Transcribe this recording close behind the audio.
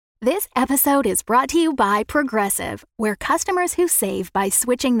This episode is brought to you by Progressive, where customers who save by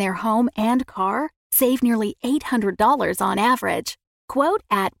switching their home and car save nearly $800 on average. Quote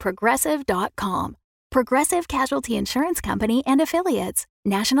at Progressive.com. Progressive Casualty Insurance Company and Affiliates.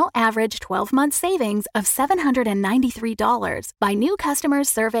 National average 12-month savings of $793 by new customers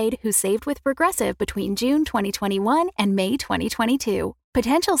surveyed who saved with Progressive between June 2021 and May 2022.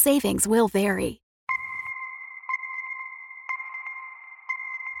 Potential savings will vary.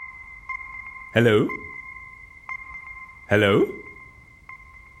 Hello? Hello?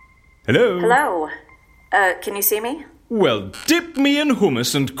 Hello? Hello. Can you see me? Well, dip me in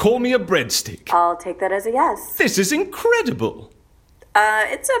hummus and call me a breadstick. I'll take that as a yes. This is incredible.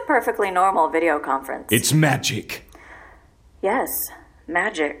 It's a perfectly normal video conference. It's magic. Yes,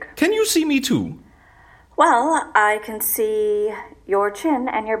 magic. Can you see me too? Well, I can see your chin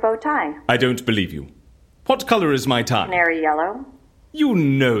and your bow tie. I don't believe you. What color is my tie? Canary yellow. You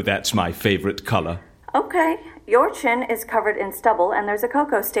know that's my favorite color. Okay, your chin is covered in stubble and there's a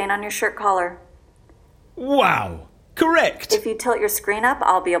cocoa stain on your shirt collar. Wow, correct. If you tilt your screen up,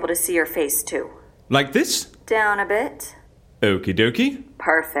 I'll be able to see your face too. Like this? Down a bit. Okie dokie.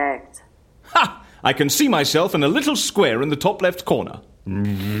 Perfect. Ha! I can see myself in a little square in the top left corner.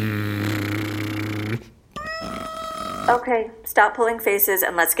 Okay, stop pulling faces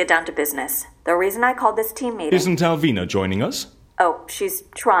and let's get down to business. The reason I called this team meeting... Isn't Alvina joining us? Oh, she's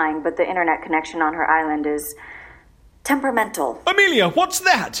trying, but the internet connection on her island is temperamental. Amelia, what's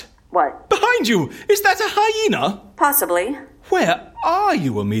that? What? Behind you! Is that a hyena? Possibly. Where are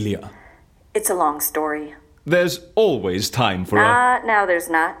you, Amelia? It's a long story. There's always time for No, there's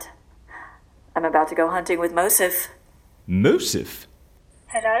not. I'm about to go hunting with Mosif. Mosif?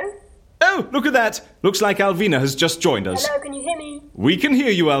 Hello? Oh, look at that! Looks like Alvina has just joined us. Hello, can you hear me? We can hear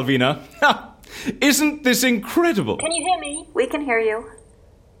you, Alvina. Ha! Isn't this incredible? Can you hear me? We can hear you.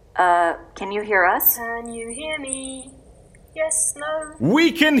 Can you hear us? Can you hear me? Yes, no?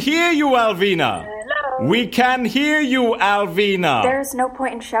 We can hear you, Alvina! Hello? We can hear you, Alvina! There's no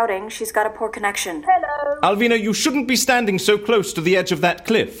point in shouting. She's got a poor connection. Hello? Alvina, you shouldn't be standing so close to the edge of that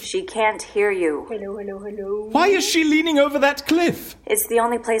cliff. She can't hear you. Hello, hello, hello. Why is she leaning over that cliff? It's the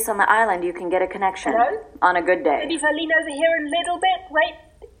only place on the island you can get a connection. Hello? On a good day. Maybe if I lean over here a little bit. Wait.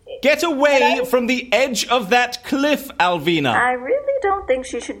 Get away Hello? from the edge of that cliff, Alvina! I really don't think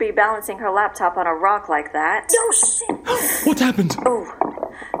she should be balancing her laptop on a rock like that. Oh, shit. What happened? Oh.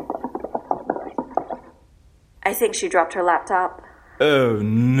 I think she dropped her laptop. Oh,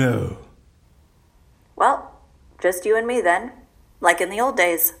 no. Well, just you and me then. Like in the old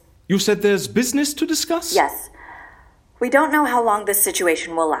days. You said there's business to discuss? Yes. We don't know how long this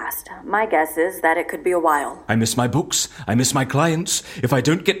situation will last. My guess is that it could be a while. I miss my books. I miss my clients. If I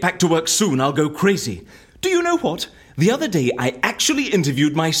don't get back to work soon, I'll go crazy. Do you know what? The other day, I actually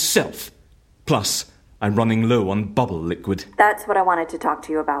interviewed myself. Plus, I'm running low on bubble liquid. That's what I wanted to talk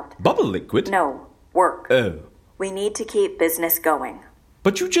to you about. Bubble liquid? No, work. Oh. We need to keep business going.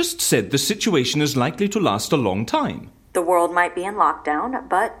 But you just said the situation is likely to last a long time. The world might be in lockdown,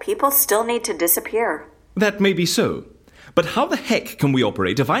 but people still need to disappear. That may be so. But how the heck can we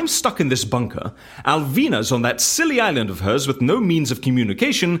operate if I'm stuck in this bunker, Alvina's on that silly island of hers with no means of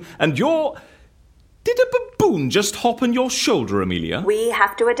communication, and you're... Did a baboon just hop on your shoulder, Amelia? We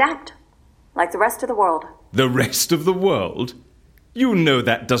have to adapt, like the rest of the world. The rest of the world? You know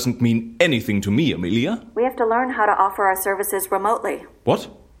that doesn't mean anything to me, Amelia. We have to learn how to offer our services remotely. What?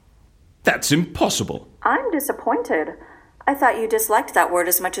 That's impossible. I'm disappointed. I thought you disliked that word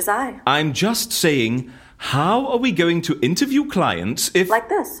as much as I. I'm just saying, how are we going to interview clients if... Like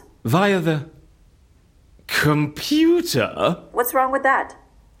this. Via the... computer? What's wrong with that?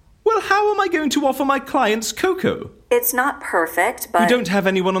 Well, how am I going to offer my clients cocoa? It's not perfect, but... We don't have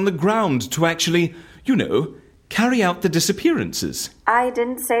anyone on the ground to actually, carry out the disappearances. I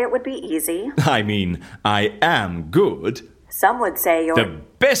didn't say it would be easy. I mean, I am good. Some would say you're... The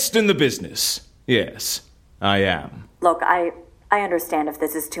best in the business. Yes, I am. Look, I understand if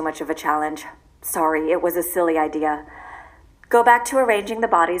this is too much of a challenge. Sorry, it was a silly idea. Go back to arranging the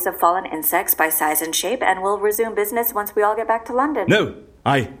bodies of fallen insects by size and shape, and we'll resume business once we all get back to London. No,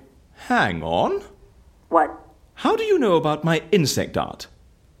 Hang on. What? How do you know about my insect art?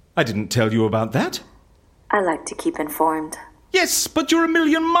 I didn't tell you about that. I like to keep informed. Yes, but you're a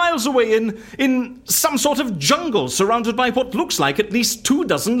million miles away in some sort of jungle surrounded by what looks like at least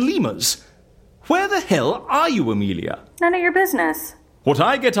 24 lemurs. Where the hell are you, Amelia? None of your business. What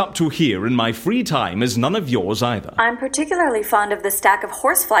I get up to here in my free time is none of yours either. I'm particularly fond of the stack of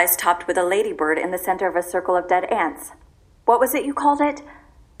horseflies topped with a ladybird in the center of a circle of dead ants. What was it you called it?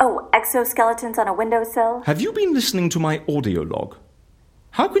 Oh, exoskeletons on a windowsill? Have you been listening to my audio log?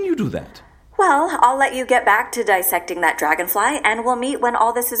 How can you do that? Well, I'll let you get back to dissecting that dragonfly, and we'll meet when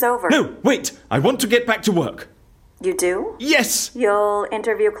all this is over. No, wait! I want to get back to work. You do? Yes! You'll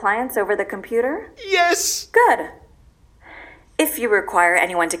interview clients over the computer? Yes! Good. If you require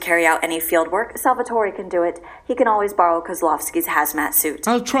anyone to carry out any field work, Salvatore can do it. He can always borrow Kozlovsky's hazmat suit.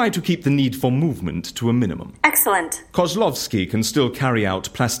 I'll try to keep the need for movement to a minimum. Excellent. Kozlovsky can still carry out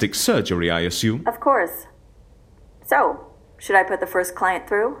plastic surgery, I assume. Of course. So, should I put the first client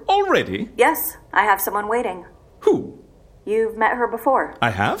through? Already? Yes, I have someone waiting. Who? You've met her before. I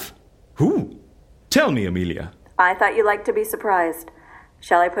have? Who? Tell me, Amelia. I thought you liked to be surprised.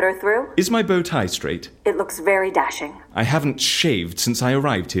 Shall I put her through? Is my bow tie straight? It looks very dashing. I haven't shaved since I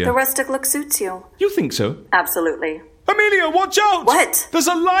arrived here. The rustic look suits you. You think so? Absolutely. Amelia, watch out! What? There's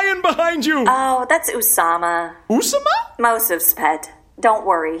a lion behind you! Oh, that's Usama. Usama? Mosev's pet. Don't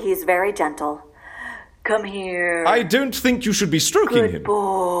worry, he's very gentle. Come here. I don't think you should be stroking him.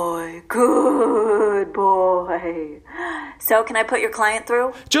 Good boy. So, can I put your client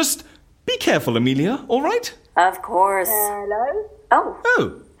through? Just be careful, Amelia, all right? Of course. Hello? Oh,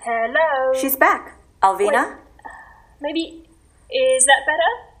 Oh, Hello? she's back. Alvina? Maybe... Is that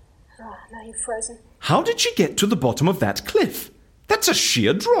better? Oh, now you've frozen. how did she get to the bottom of that cliff? That's a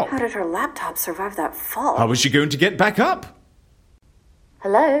sheer drop. How did her laptop survive that fall? How was she going to get back up?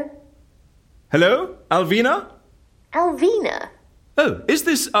 Hello? Hello? Alvina? Alvina? Oh, is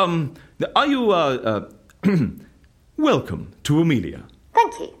this, are you, welcome to Amelia.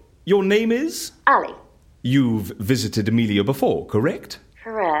 Thank you. Your name is? Ali. You've visited Amelia before, correct?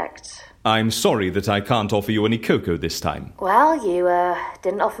 Correct. I'm sorry that I can't offer you any cocoa this time. Well, you,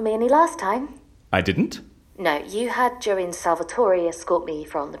 didn't offer me any last time. I didn't? No, you had Joey Salvatore escort me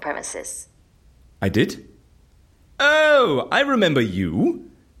from the premises. I did? Oh, I remember you.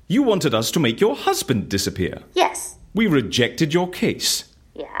 You wanted us to make your husband disappear. Yes. We rejected your case.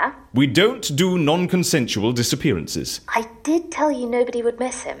 Yeah? We don't do non-consensual disappearances. I did tell you nobody would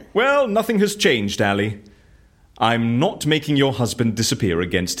miss him. Well, nothing has changed, Ali. I'm not making your husband disappear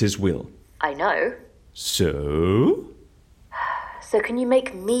against his will. I know. So? So can you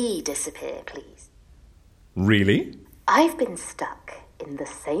make me disappear, please? Really? I've been stuck in the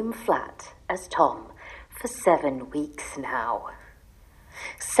same flat as Tom for 7 weeks now.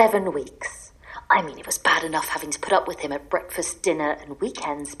 7 weeks. I mean, it was bad enough having to put up with him at breakfast, dinner, and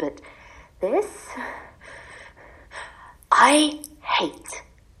weekends, but this... I hate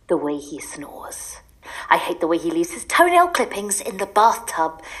the way he snores. I hate the way he leaves his toenail clippings in the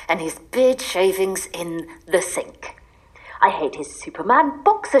bathtub and his beard shavings in the sink. I hate his Superman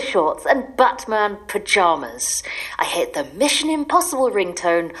boxer shorts and Batman pajamas. I hate the Mission Impossible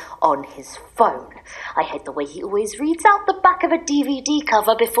ringtone on his phone. I hate the way he always reads out the back of a DVD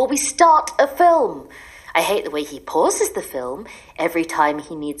cover before we start a film. I hate the way he pauses the film every time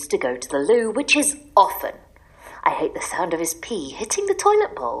he needs to go to the loo, which is often. I hate the sound of his pee hitting the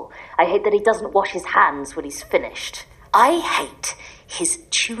toilet bowl. I hate that he doesn't wash his hands when he's finished. I hate his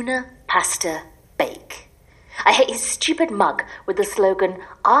tuna pasta bake. I hate his stupid mug with the slogan,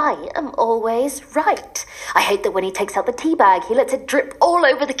 I am always right. I hate that when he takes out the tea bag, he lets it drip all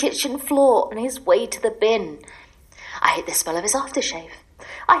over the kitchen floor on his way to the bin. I hate the smell of his aftershave.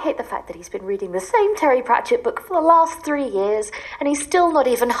 I hate the fact that he's been reading the same Terry Pratchett book for the last 3 years, and he's still not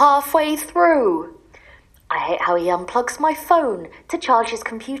even halfway through. I hate how he unplugs my phone to charge his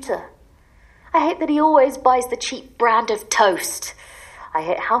computer. I hate that he always buys the cheap brand of toast. I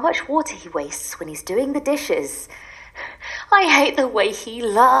hate how much water he wastes when he's doing the dishes. I hate the way he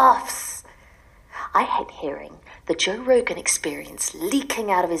laughs. I hate hearing the Joe Rogan Experience leaking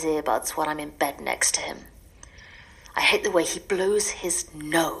out of his earbuds when I'm in bed next to him. I hate the way he blows his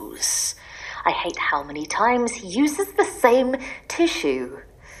nose. I hate how many times he uses the same tissue.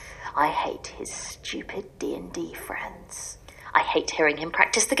 I hate his stupid D&D friends. I hate hearing him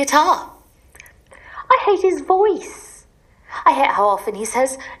practice the guitar. I hate his voice. I hate how often he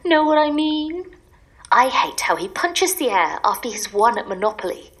says, "Know what I mean?" I hate how he punches the air after he's won at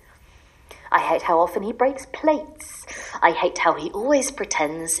Monopoly. I hate how often he breaks plates. I hate how he always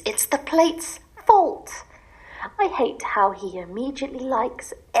pretends it's the plate's fault. I hate how he immediately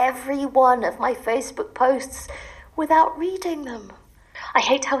likes every one of my Facebook posts without reading them. I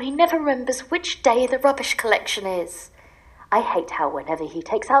hate how he never remembers which day the rubbish collection is. I hate how whenever he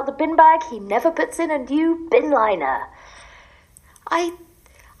takes out the bin bag, he never puts in a new bin liner.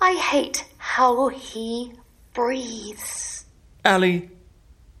 I hate how he breathes. Ali,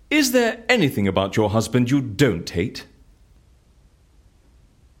 is there anything about your husband you don't hate?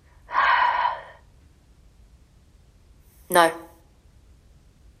 No.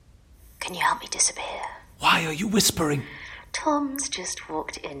 Can you help me disappear? Why are you whispering? Tom's just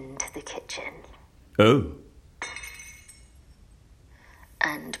walked into the kitchen. Oh.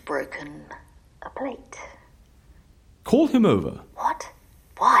 And broken a plate. Call him over. What?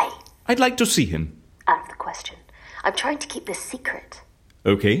 Why? I'd like to see him. Out of the question. I'm trying to keep this secret.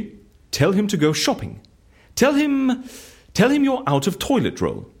 Okay. Tell him to go shopping. Tell him you're out of toilet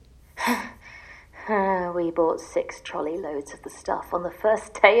roll. We bought 6 trolley loads of the stuff on the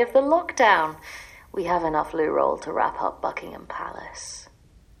first day of the lockdown. We have enough loo roll to wrap up Buckingham Palace.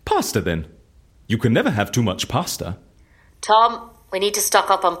 Pasta, then. You can never have too much pasta. Tom, we need to stock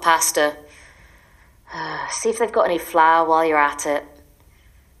up on pasta. See if they've got any flour while you're at it.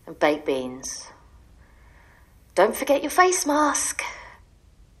 And baked beans. Don't forget your face mask.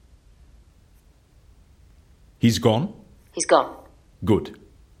 He's gone? He's gone. Good.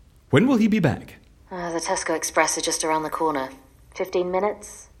 When will he be back? The Tesco Express is just around the corner. 15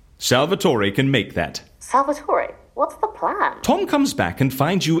 minutes? Salvatore can make that. Salvatore, what's the plan? Tom comes back and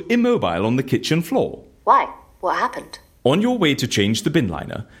finds you immobile on the kitchen floor. Why? What happened? On your way to change the bin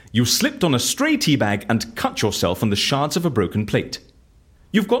liner, you slipped on a stray tea bag and cut yourself on the shards of a broken plate.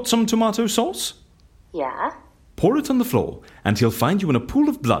 You've got some tomato sauce? Yeah? Pour it on the floor, and he'll find you in a pool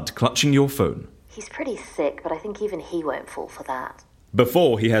of blood clutching your phone. He's pretty sick, but I think even he won't fall for that.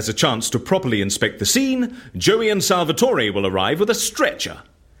 Before he has a chance to properly inspect the scene, Joey and Salvatore will arrive with a stretcher.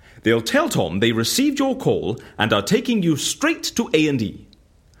 They'll tell Tom they received your call and are taking you straight to A&E.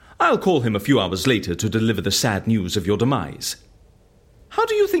 I'll call him a few hours later to deliver the sad news of your demise. How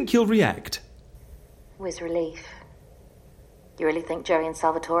do you think he'll react? With relief. You really think Joey and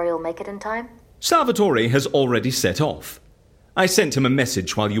Salvatore will make it in time? Salvatore has already set off. I sent him a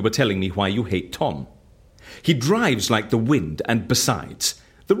message while you were telling me why you hate Tom. He drives like the wind, and besides,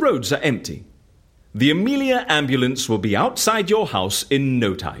 the roads are empty. The Amelia ambulance will be outside your house in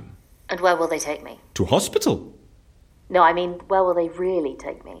no time. And where will they take me? To hospital. No, I mean, where will they really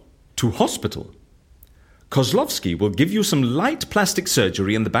take me? To hospital. Kozlovsky will give you some light plastic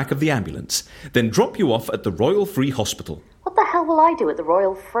surgery in the back of the ambulance, then drop you off at the Royal Free Hospital. What the hell will I do at the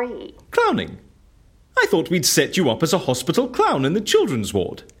Royal Free? Clowning. I thought we'd set you up as a hospital clown in the children's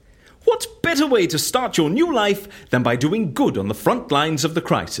ward. What better way to start your new life than by doing good on the front lines of the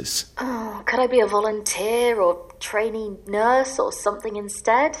crisis? Oh, could I be a volunteer or trainee nurse or something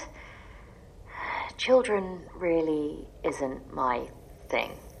instead? Children really isn't my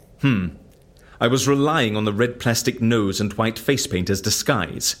thing. I was relying on the red plastic nose and white face paint as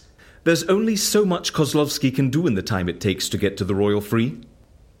disguise. There's only so much Kozlovsky can do in the time it takes to get to the Royal Free.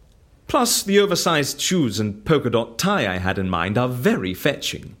 Plus, the oversized shoes and polka dot tie I had in mind are very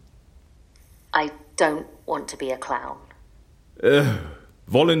fetching. I don't want to be a clown.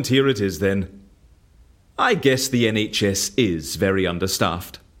 Volunteer it is, then. I guess the NHS is very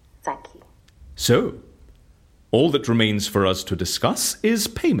understaffed. Thank you. So, all that remains for us to discuss is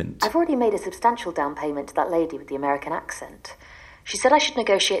payment. I've already made a substantial down payment to that lady with the American accent. She said I should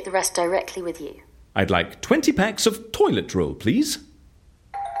negotiate the rest directly with you. I'd like 20 packs of toilet roll, please.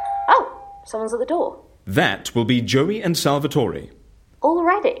 Oh, someone's at the door. That will be Joey and Salvatore.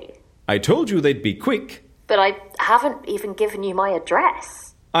 Already? I told you they'd be quick. But I haven't even given you my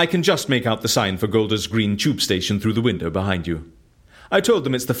address. I can just make out the sign for Golders Green tube station through the window behind you. I told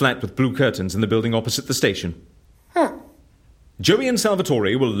them it's the flat with blue curtains in the building opposite the station. Huh. Joey and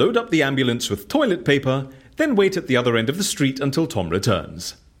Salvatore will load up the ambulance with toilet paper, then wait at the other end of the street until Tom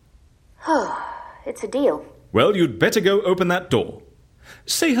returns. It's a deal. Well, you'd better go open that door.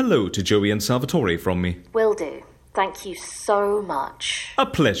 Say hello to Joey and Salvatore from me. Will do. Thank you so much. A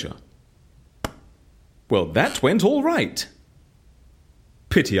pleasure. Well, that went all right.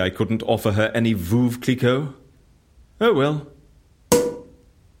 Pity I couldn't offer her any Veuve Clicquot. Oh well.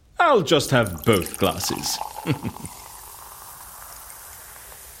 I'll just have both glasses.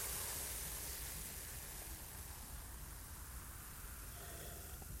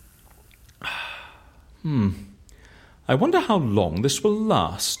 I wonder how long this will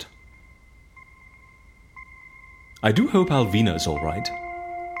last. I do hope Alvina's all right.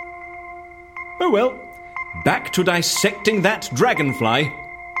 Oh well, back to dissecting that dragonfly.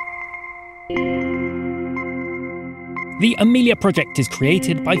 The Amelia Project is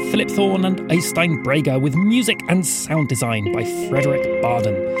created by Philip Thorne and Eystein Breger with music and sound design by Frederick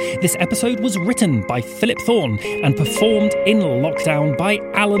Barden. This episode was written by Philip Thorne and performed in lockdown by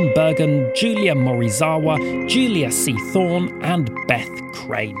Alan Bergen, Julia Morizawa, Julia C. Thorne and Beth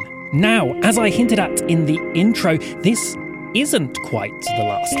Crane. Now, as I hinted at in the intro, this isn't quite the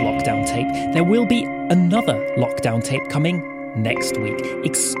last lockdown tape. There will be another lockdown tape coming next week,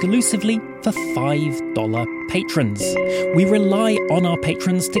 exclusively for $5 patrons. We rely on our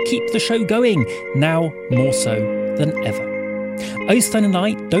patrons to keep the show going, now more so than ever. Oystein and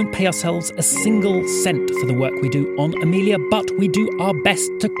I don't pay ourselves a single cent for the work we do on Amelia, but we do our best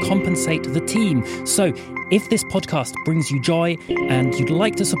to compensate the team. So if this podcast brings you joy and you'd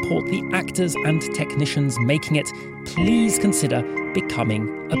like to support the actors and technicians making it, please consider becoming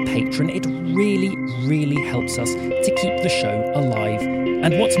a patron. It really, really helps us to keep the show alive.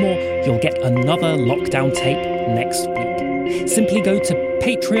 And what's more, you'll get another lockdown tape next week. Simply go to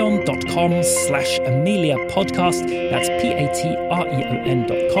patreon.com/Amelia Podcast. That's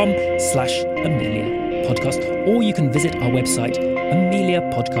patreon.com/Amelia Podcast. Or you can visit our website,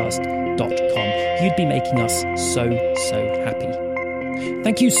 ameliapodcast.com. You'd be making us so happy.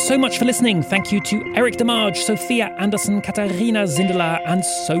 Thank you so much for listening. Thank you to Eric Demarge, Sophia Anderson, Katarina Zindeler, and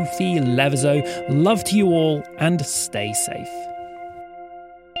Sophie Levezo. Love to you all, and stay safe.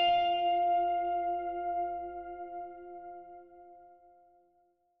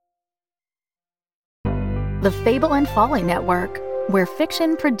 The Fable and Folly Network, where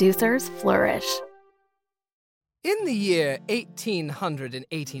fiction producers flourish. In the year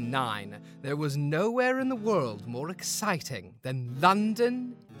 1889, there was nowhere in the world more exciting than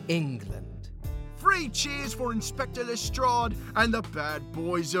London, England. 3 cheers for Inspector Lestrade and the bad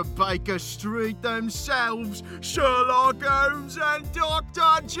boys of Baker Street themselves, Sherlock Holmes and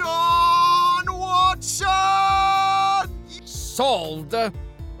Dr. John Watson! Solved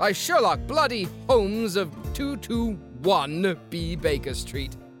by Sherlock Bloody Holmes of 221B Baker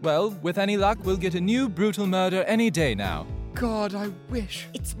Street. Well, with any luck, we'll get a new brutal murder any day now. God, I wish.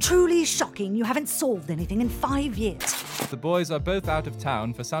 It's truly shocking you haven't solved anything in 5 years. The boys are both out of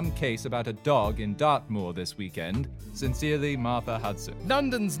town for some case about a dog in Dartmoor this weekend. Sincerely, Martha Hudson.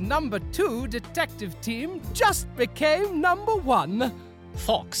 London's number 2 detective team just became number 1.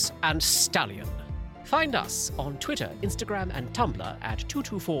 Fox and Stallion. Find us on Twitter, Instagram, and Tumblr at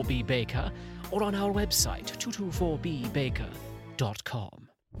 224bbaker or on our website, 224bbaker.com.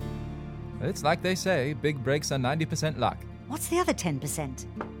 It's like they say, big breaks are 90% luck. What's the other 10%?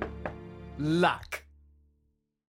 Luck.